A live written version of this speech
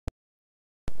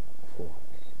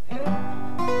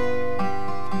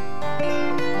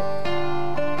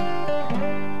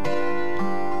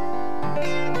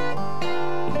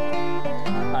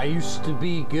to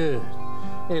be good.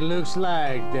 It looks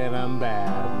like that I'm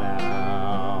bad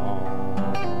now.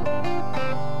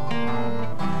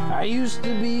 I used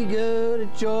to be good. It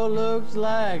sure looks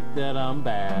like that I'm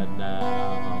bad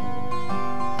now.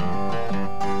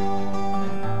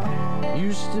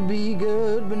 Used to be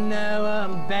good, but now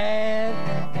I'm bad.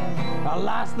 I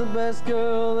lost the best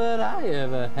girl that I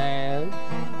ever had.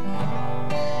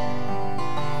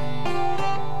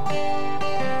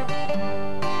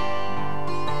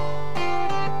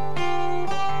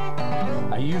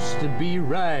 I used to be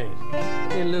right.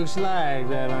 It looks like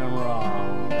that I'm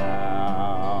wrong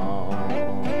now.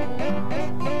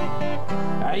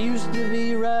 I used to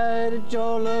be right. It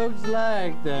sure looks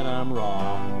like that I'm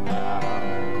wrong now.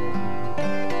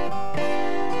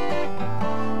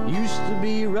 Used to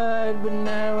be right, but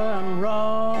now I'm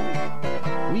wrong.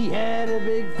 We had a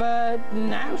big fight, and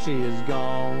now she is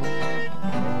gone.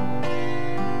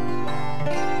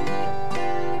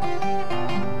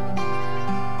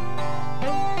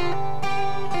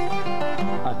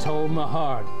 I told my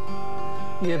heart,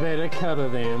 you better cover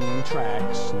them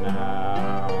tracks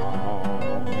now.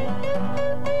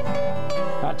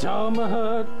 I told my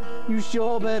heart, you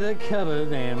sure better cover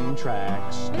them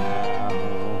tracks now.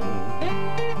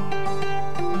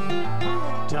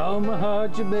 Told my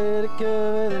heart, you better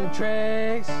cover them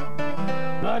tracks,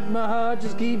 but my heart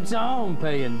just keeps on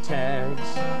paying tax.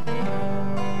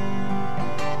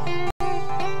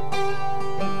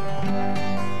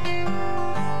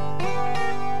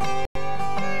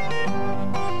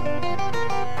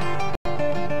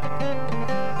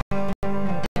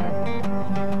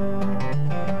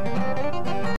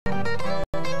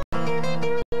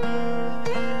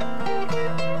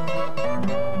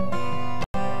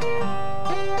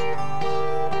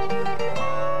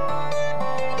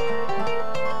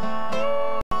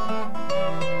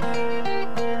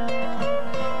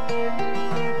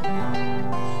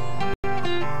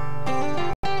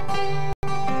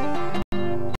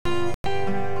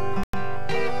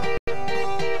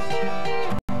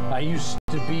 I used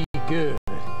to be good.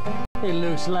 It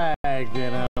looks like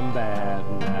that I'm bad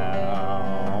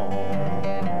now.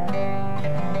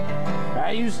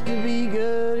 I used to be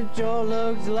good. It sure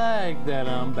looks like that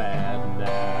I'm bad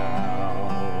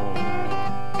now.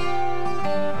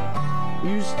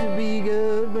 Used to be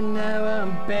good, but now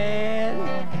I'm bad.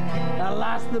 I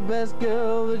lost the best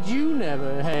girl that you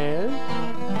never had.